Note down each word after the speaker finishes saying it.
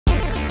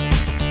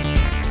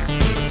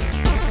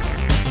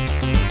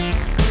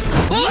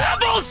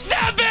Level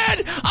 7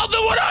 of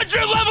the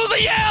 100 levels of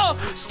Yale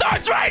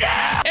starts right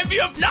now. If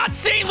you have not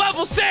seen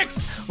level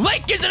 6,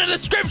 link is in the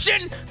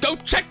description. Go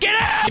check it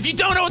out. If you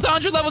don't know what the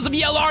 100 levels of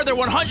Yale are, they're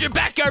 100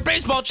 backyard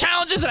baseball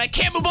challenges, and I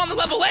can't move on to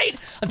level 8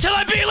 until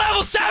I beat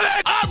level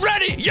 7. I'm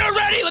ready. You're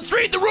ready. Let's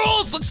read the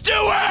rules. Let's do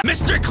it.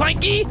 Mr.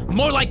 Clanky,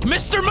 more like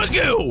Mr.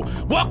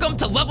 Magoo. Welcome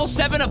to level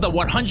 7 of the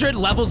 100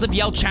 levels of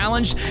Yale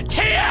challenge.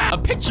 A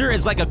picture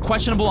is like a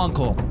questionable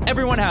uncle.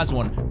 Everyone has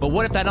one. But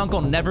what if that uncle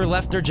never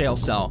left their jail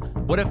cell?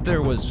 What if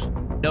there was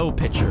no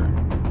picture?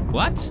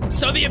 What?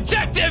 So the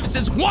objectives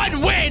is 1,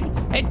 win,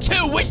 and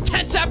 2, wish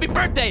Tense happy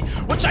birthday,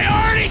 which I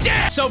already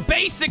did. So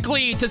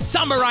basically, to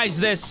summarize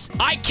this,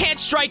 I can't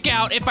strike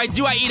out. If I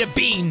do, I eat a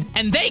bean.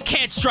 And they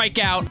can't strike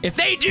out. If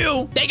they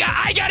do,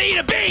 I gotta eat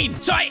a bean.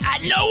 So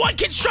no one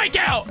can strike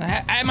out.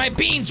 I have my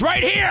beans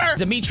right here.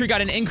 Dimitri got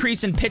an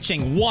increase in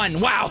pitching. 1.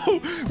 Wow.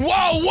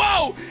 Whoa,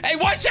 whoa. Hey,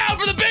 watch out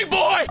for the big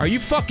boy. Are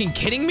you fucking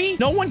kidding me?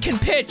 No one can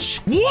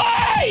pitch.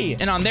 Why?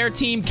 And on their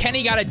team,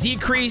 Kenny got a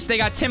decrease. They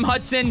got Tim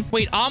Hudson.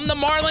 Wait, I'm the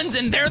Marlins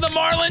and they're the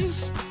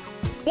Marlins?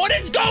 What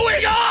is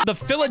going on? The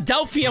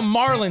Philadelphia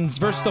Marlins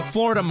versus the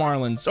Florida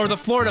Marlins, or the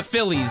Florida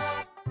Phillies.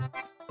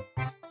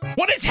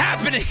 What is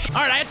happening? All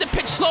right, I have to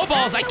pitch slow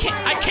balls. I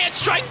can't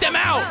strike them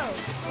out.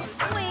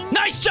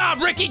 Nice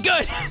job, Ricky.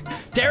 Good.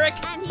 Derek,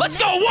 let's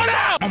go. 1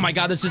 out. Oh my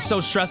God, this is so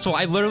stressful.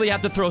 I literally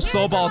have to throw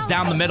slow balls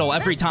down the middle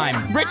every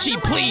time. Richie,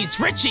 please,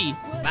 Richie.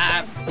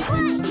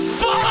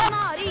 Fuck.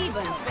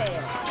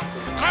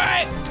 All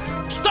right,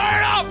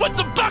 start off with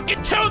some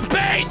fucking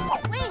toothpaste.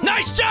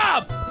 Nice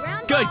job.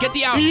 Good, get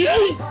the out.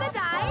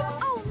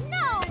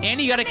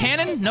 Andy, you got a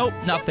cannon? Nope,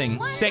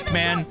 nothing. Sick,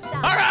 man.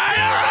 All right,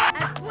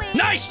 all right.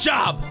 Nice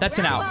job. That's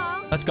an out.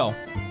 Let's go.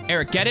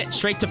 Eric, get it?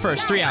 Straight to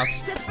first. 3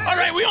 outs. All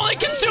right, we only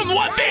consumed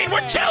 1 bean.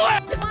 We're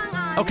chilling.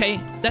 Okay,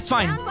 that's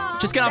fine.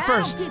 Just get on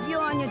first.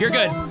 You're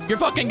good. You're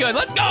fucking good.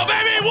 Let's go,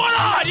 baby. 1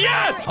 on.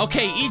 Yes.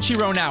 Okay,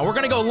 Ichiro now. We're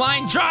gonna go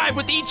line drive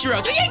with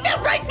Ichiro. Do you think that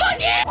right foot?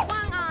 Yeah.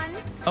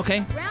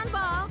 Okay.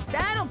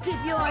 That'll keep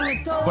you on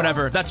your toes.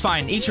 Whatever, that's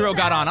fine. Ichiro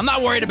got on. I'm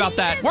not worried about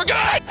that. We're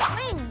good!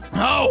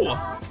 No!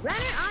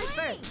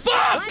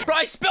 Fuck! Bro,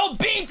 I spilled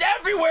beans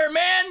everywhere,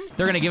 man!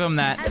 They're gonna give him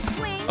that.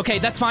 Okay,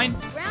 that's fine.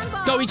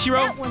 Go,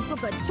 Ichiro.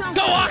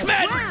 Go,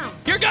 Ahmed!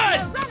 You're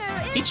good!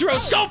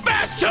 Ichiro's so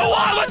fast, 2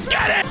 on! Let's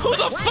get it! Who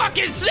the fuck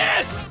is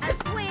this?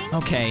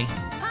 Okay.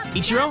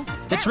 Ichiro?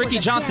 That's Ricky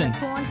Johnson.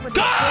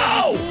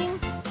 Go!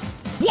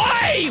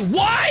 Why?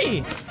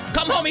 Why?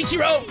 Come home,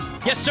 Ichiro!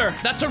 Yes, sir.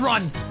 That's a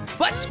run.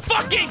 Let's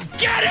fucking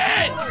get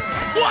it!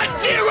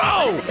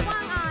 1-0!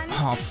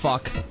 Oh,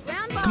 fuck.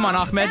 Come on,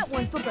 Ahmed.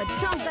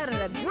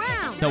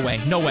 No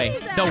way, no way,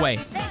 no way,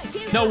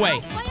 no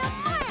way.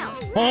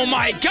 Oh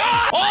my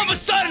God! All of a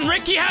sudden,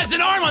 Ricky has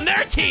an arm on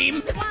their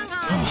team.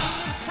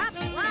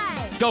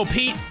 Go,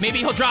 Pete. Maybe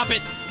he'll drop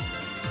it.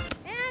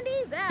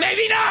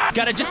 Maybe not!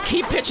 Gotta just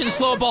keep pitching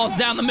slow balls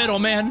down the middle,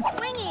 man.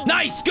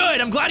 Nice,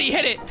 good. I'm glad he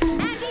hit it.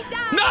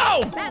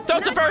 No! Throw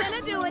it to first.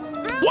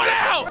 1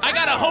 out! I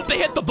gotta hope they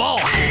hit the ball.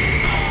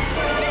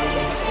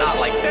 Not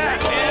like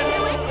that, man.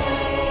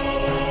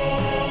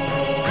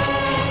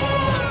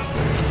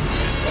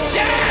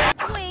 Yeah!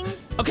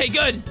 Okay,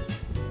 good.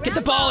 Get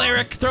the ball,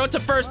 Eric. Throw it to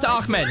first to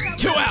Ahmed.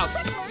 2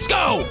 outs. Let's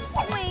go!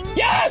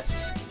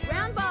 Yes!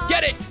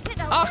 Get it!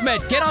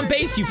 Ahmed, get on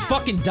base, you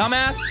fucking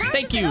dumbass.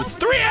 Thank you.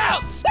 3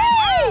 outs!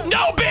 Woo!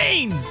 No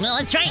beans! Well,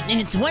 that's right.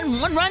 It's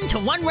one run to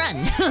 1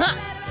 run.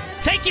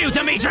 Thank you,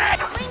 Dimitri!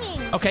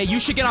 Okay, you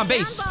should get on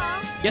base.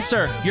 Yes,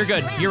 sir. You're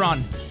good. You're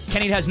on.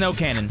 Kenny has no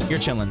cannon. You're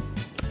chilling.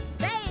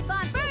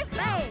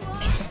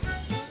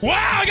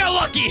 Wow, I got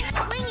lucky!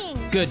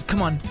 Good,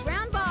 come on.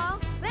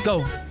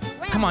 Go.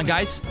 Come on,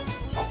 guys.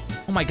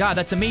 Oh my God,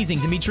 that's amazing,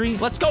 Dimitri.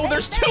 Let's go.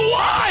 There's 2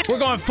 on! We're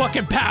going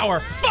fucking power.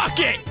 Fuck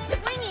it!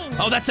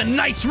 Oh, that's a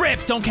nice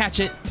rip. Don't catch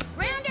it.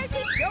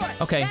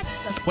 Okay,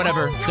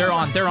 whatever. They're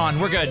on. They're on.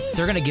 We're good.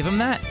 They're gonna give him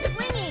that?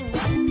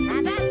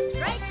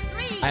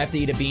 I have to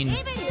eat a bean.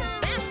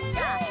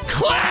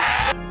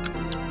 Clap!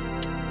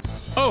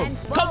 Oh,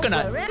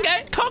 coconut.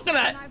 Okay,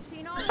 coconut.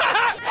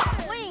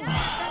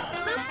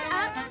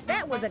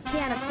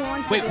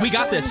 Wait, we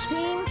got this.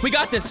 We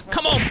got this.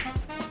 Come on.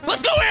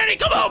 Let's go, Andy.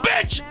 Come on,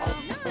 bitch.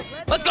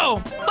 Let's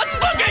go. Let's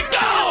fucking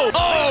go.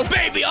 Oh,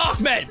 baby,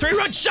 Ahmed.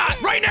 3-run shot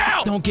right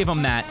now. Don't give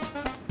him that.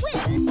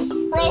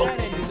 Bro.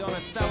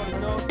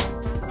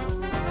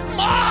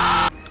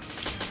 Ah!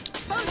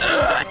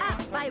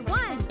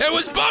 It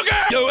was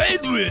Booger! Yo,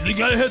 Edwin, you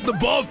gotta hit the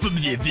ball for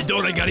me. If you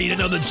don't, I gotta eat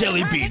another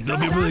jelly bean.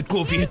 That'll be really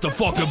cool if you hit the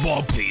fucking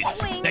ball, please.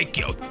 Thank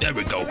you. There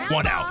we go.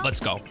 1 out. Let's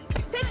go.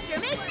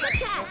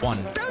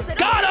 1.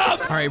 Got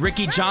him! All right,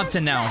 Ricky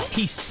Johnson now.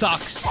 He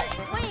sucks.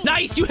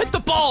 Nice, you hit the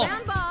ball.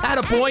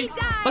 Attaboy.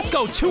 Let's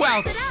go, 2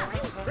 outs.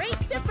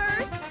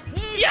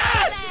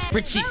 Yes!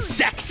 Richie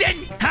Sexton,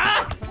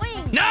 huh?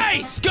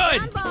 Nice,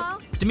 good.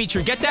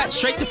 Dimitri, get that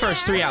straight to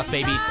first. 3 outs,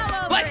 baby.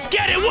 Let's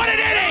get it. What an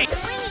inning!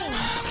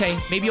 Okay,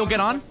 maybe you'll get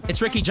on.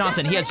 It's Ricky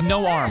Johnson. He has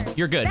no arm.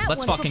 You're good.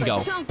 Let's fucking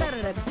go.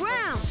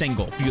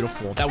 Single.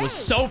 Beautiful. That was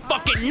so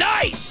fucking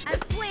nice!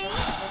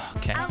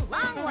 Okay.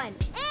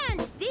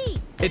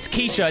 It's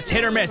Keisha. It's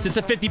hit or miss. It's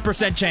a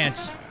 50%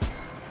 chance.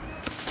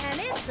 And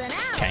it's an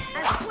out. Okay.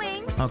 A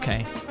swing.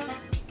 Okay.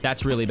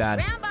 That's really bad.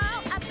 Ground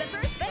ball up the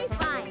first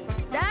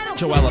baseline. That'll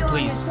Joella, keep you on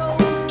please. your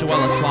toes.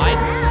 Joella, slide.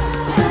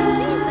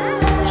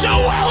 He's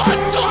out.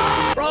 Joella,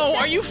 slide! Bro,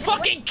 are you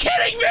fucking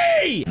kidding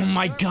me? Oh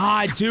my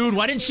god, dude.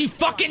 Why didn't she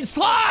fucking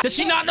slide? Does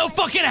she not know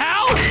fucking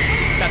how?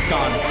 That's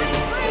gone.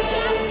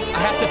 I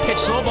have to pitch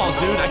slow balls,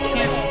 dude. I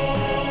can't.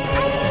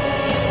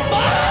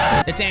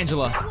 Ah! It's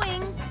Angela.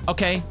 Swings.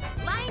 Okay.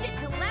 Lined it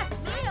to left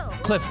field.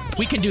 Cliff,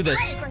 we can do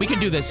this. We can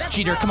do this.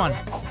 Cheater, come on.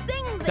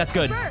 Sings That's it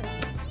good. first.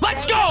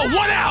 Let's go! 1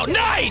 out!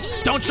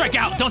 Nice! Don't strike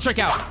out. Don't strike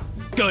out.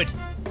 Good.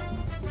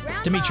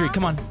 Ground Dimitri, ball.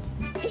 come on.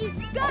 He's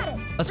got it.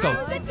 Let's go.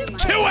 Throws it to 2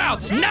 first.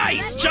 outs!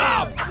 Nice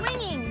job!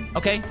 Swinging.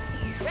 Okay.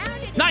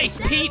 Grounded into Nice,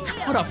 center Pete.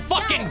 field. What a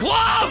fucking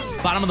glove!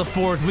 Bottom of the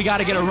 4th. We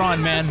gotta get a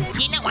run, man.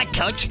 You know what,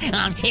 Coach?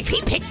 If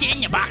he pitched it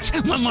in the box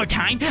one more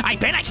time, I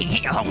bet I can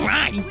hit a home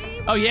run.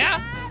 Oh,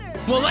 yeah?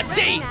 Well, let's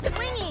see.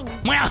 Swinging.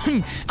 Well,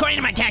 according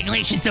to my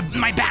calculations,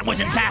 my bat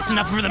wasn't fast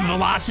enough for the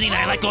velocity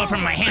that I let go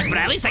from my hands, but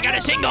at least I got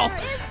a single.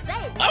 Is safe.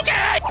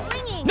 Okay!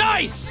 Swinging.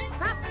 Nice!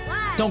 Pop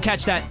fly. Don't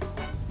catch that.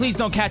 Please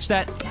don't catch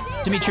that.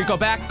 Dimitri, go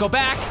back. Go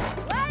back.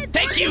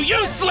 Thank you,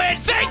 you slid.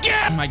 Thank you!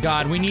 Oh my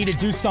god, we need to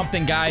do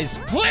something, guys.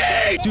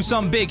 Please! Do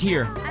something big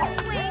here. A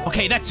swing.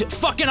 Okay, that's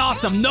fucking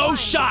awesome. No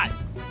shot.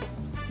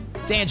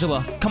 It's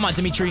Angela. Come on,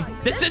 Dimitri.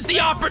 This is the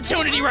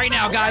opportunity right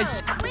now,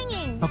 guys.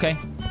 Swinging. Okay.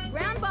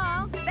 Ground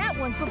ball. That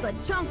one took a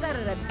chunk out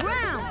of the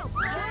ground.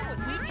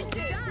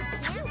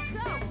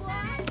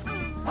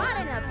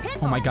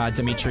 Oh my god,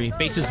 Dimitri.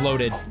 Bases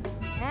loaded.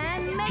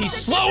 And He's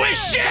slow as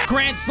shit!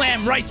 Grand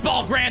slam, rice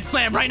ball, grand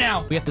slam right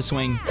now. We have to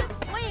swing.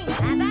 swing.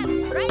 And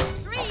that's strike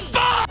 3.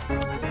 Fuck!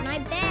 My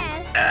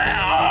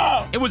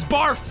best. It was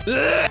barf.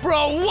 Ugh.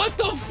 Bro, what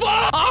the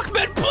fuck?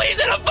 Ahmed, please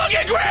hit a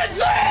fucking grand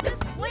slam!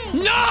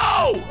 Swing.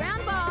 No!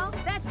 Ground ball.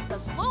 That's a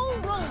slow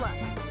roller.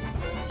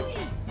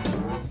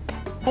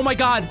 Oh my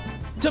god.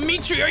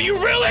 Dimitri, are you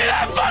really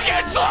that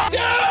fucking slow?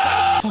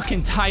 Dude!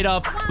 Fucking tied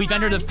up. We've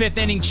entered the 5th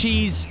inning,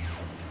 cheese.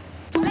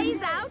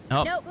 Plays out.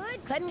 Oh. No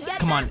good. Couldn't get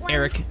Come on, that one.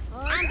 Eric.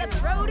 On the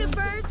throw to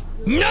first.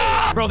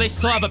 No! Bro, they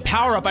still have a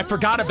power-up. I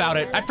forgot about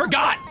it. I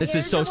forgot. This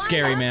is so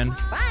scary, man.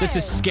 This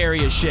is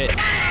scary as shit.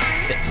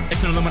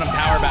 It's an aluminum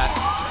power bat.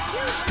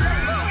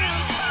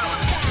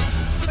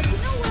 But you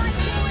know what?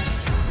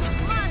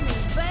 Money,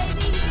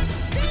 baby.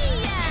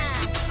 See ya.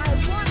 I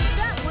want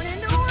that one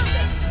into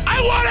orbit.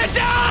 I want to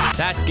die!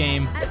 That's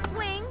game. A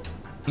swing.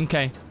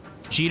 Okay.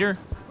 Cheater,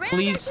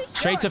 please.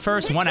 Straight to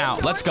first. 1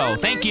 out. Let's go.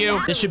 Thank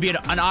you. This should be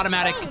an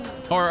automatic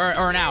or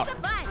an out. The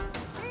bunt.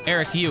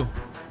 Eric, you.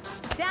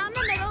 Down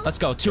the middle. Let's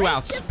go. 2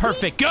 outs.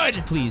 Perfect. Good.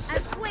 Please. A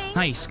swing.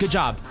 Nice. Good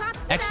job.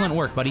 Excellent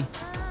work, buddy.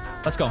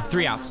 Let's go.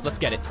 3 outs. Let's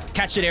get it.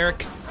 Catch it,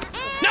 Eric.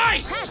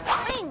 Nice!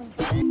 Swing.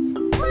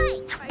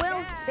 Strike.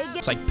 Well, they get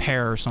It's like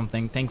pear or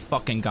something. Thank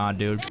fucking God,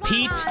 dude.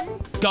 Pete,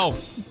 go.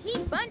 he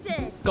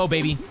bunted. Go,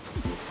 baby.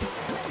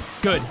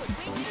 Good.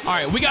 All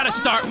right, we gotta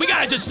start. We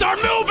gotta just start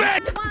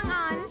moving! Swung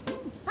on.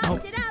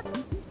 Popped it up.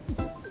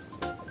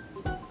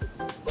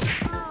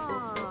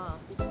 Oh.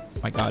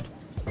 My God.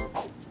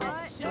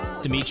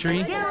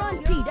 Dimitri?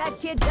 Guarantee that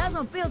kid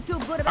doesn't feel too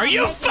good about Are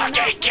you making fucking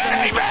that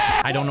kidding me?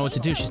 I don't know what to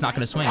do. She's not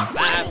gonna swing.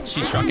 Ah,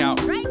 she struck out.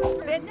 Strike.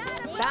 Fit.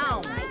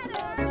 Down.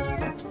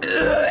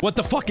 What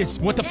the fuck is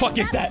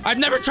that? I've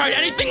never tried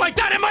anything like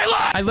that in my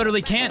life! I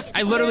literally can't.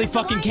 I literally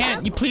fucking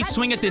can't. You please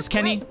swing at this,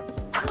 Kenny.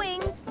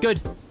 Swings.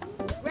 Good.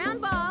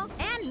 Ground ball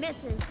and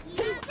misses.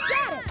 He's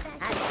got it.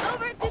 And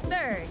over to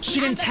third. She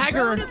didn't And the tag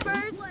throw her. to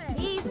first.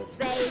 He's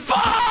safe.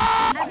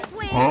 Fuck! A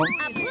swing.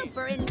 A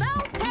blooper in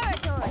foul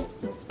territory.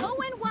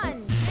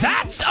 0-1.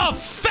 That's a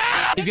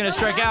fact! He's gonna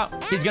strike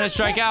out. He's gonna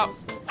strike out.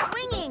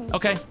 Swinging.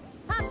 Okay.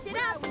 Popped it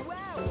up.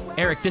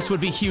 Eric, this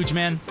would be huge,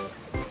 man.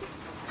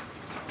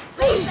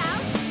 Plays out.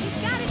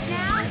 He's got it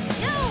now.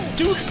 No.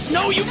 Dude,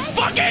 no, you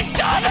fucking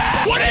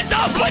dumbass! What is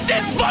up with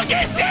this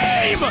fucking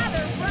team?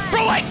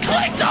 Bro, I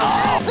clicked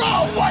all!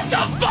 Bro, what the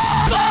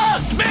fuck?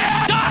 Fuck,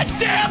 man! God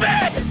damn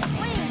it!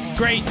 Swing.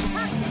 Great.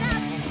 Popped it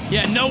up.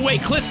 Yeah, no way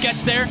Cliff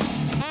gets there.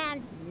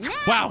 And now.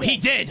 Wow, he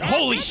did.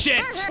 Holy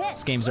shit. Perfect.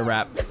 This game's a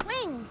wrap.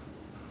 Swing.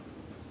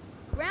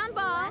 Ground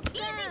ball.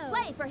 Easy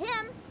play for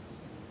him.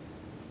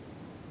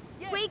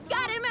 We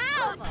got him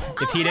out.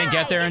 If he didn't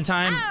get there in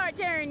time. Our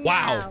turn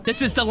Wow. now.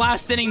 This is the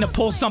last inning to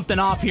pull something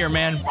off here,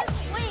 man.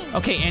 Swing.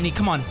 Okay, Andy,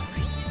 come on.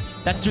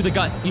 That's through the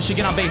gut. You should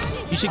get on base.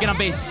 You should get on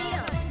base.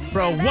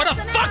 Bro, what a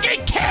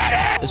fucking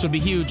cannon! This would be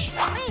huge.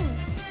 Swing.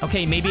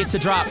 Okay, maybe it's a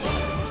drop.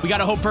 We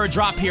gotta hope for a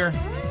drop here.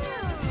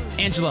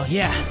 Angela,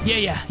 yeah,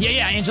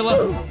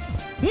 Angela.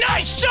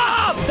 Nice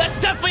job! That's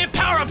definitely a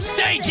power-up.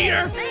 Stay,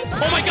 cheater!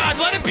 Oh my God,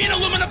 let it be an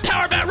aluminum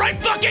power bat right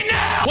fucking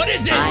now! What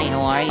is it? Hi,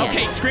 how are you?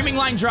 Okay, screaming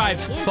line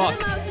drive. Fuck.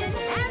 Motion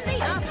and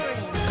the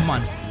operative. Come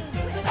on.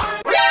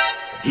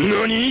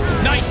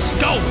 Nice,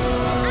 go!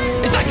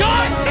 Is that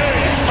gone?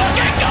 It's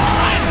fucking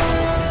gone!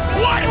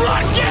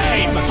 1-run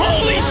game!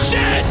 Holy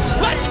shit!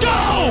 Let's go!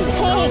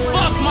 Oh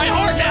fuck, my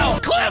heart now!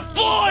 Cliff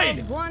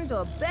Floyd! Going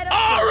to a better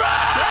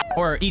Alright!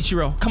 Or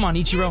Ichiro. Come on,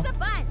 Ichiro. the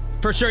bunt.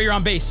 For sure you're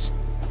on base.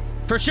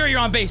 For sure you're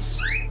on base.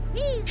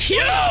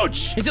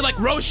 Huge! Is it like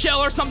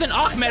Rochelle or something?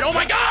 Ahmed, oh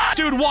my God!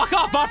 Dude,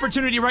 walk-off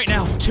opportunity right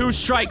now. 2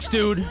 strikes,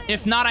 dude.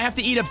 If not, I have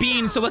to eat a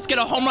bean, so let's get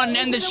a home run and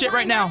end this shit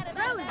right now.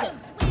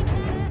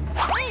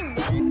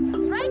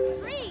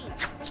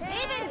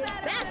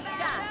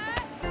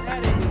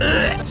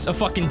 It's a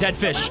fucking dead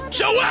fish.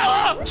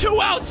 Joella!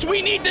 2 outs!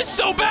 We need this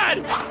so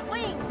bad!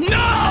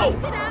 No!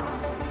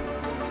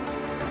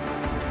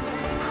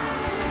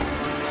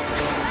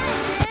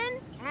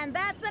 And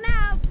that's an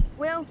out.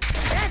 Well,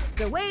 that's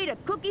the way to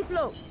cookie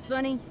float,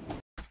 Sonny.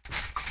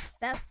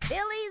 The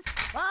Phillies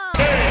fall.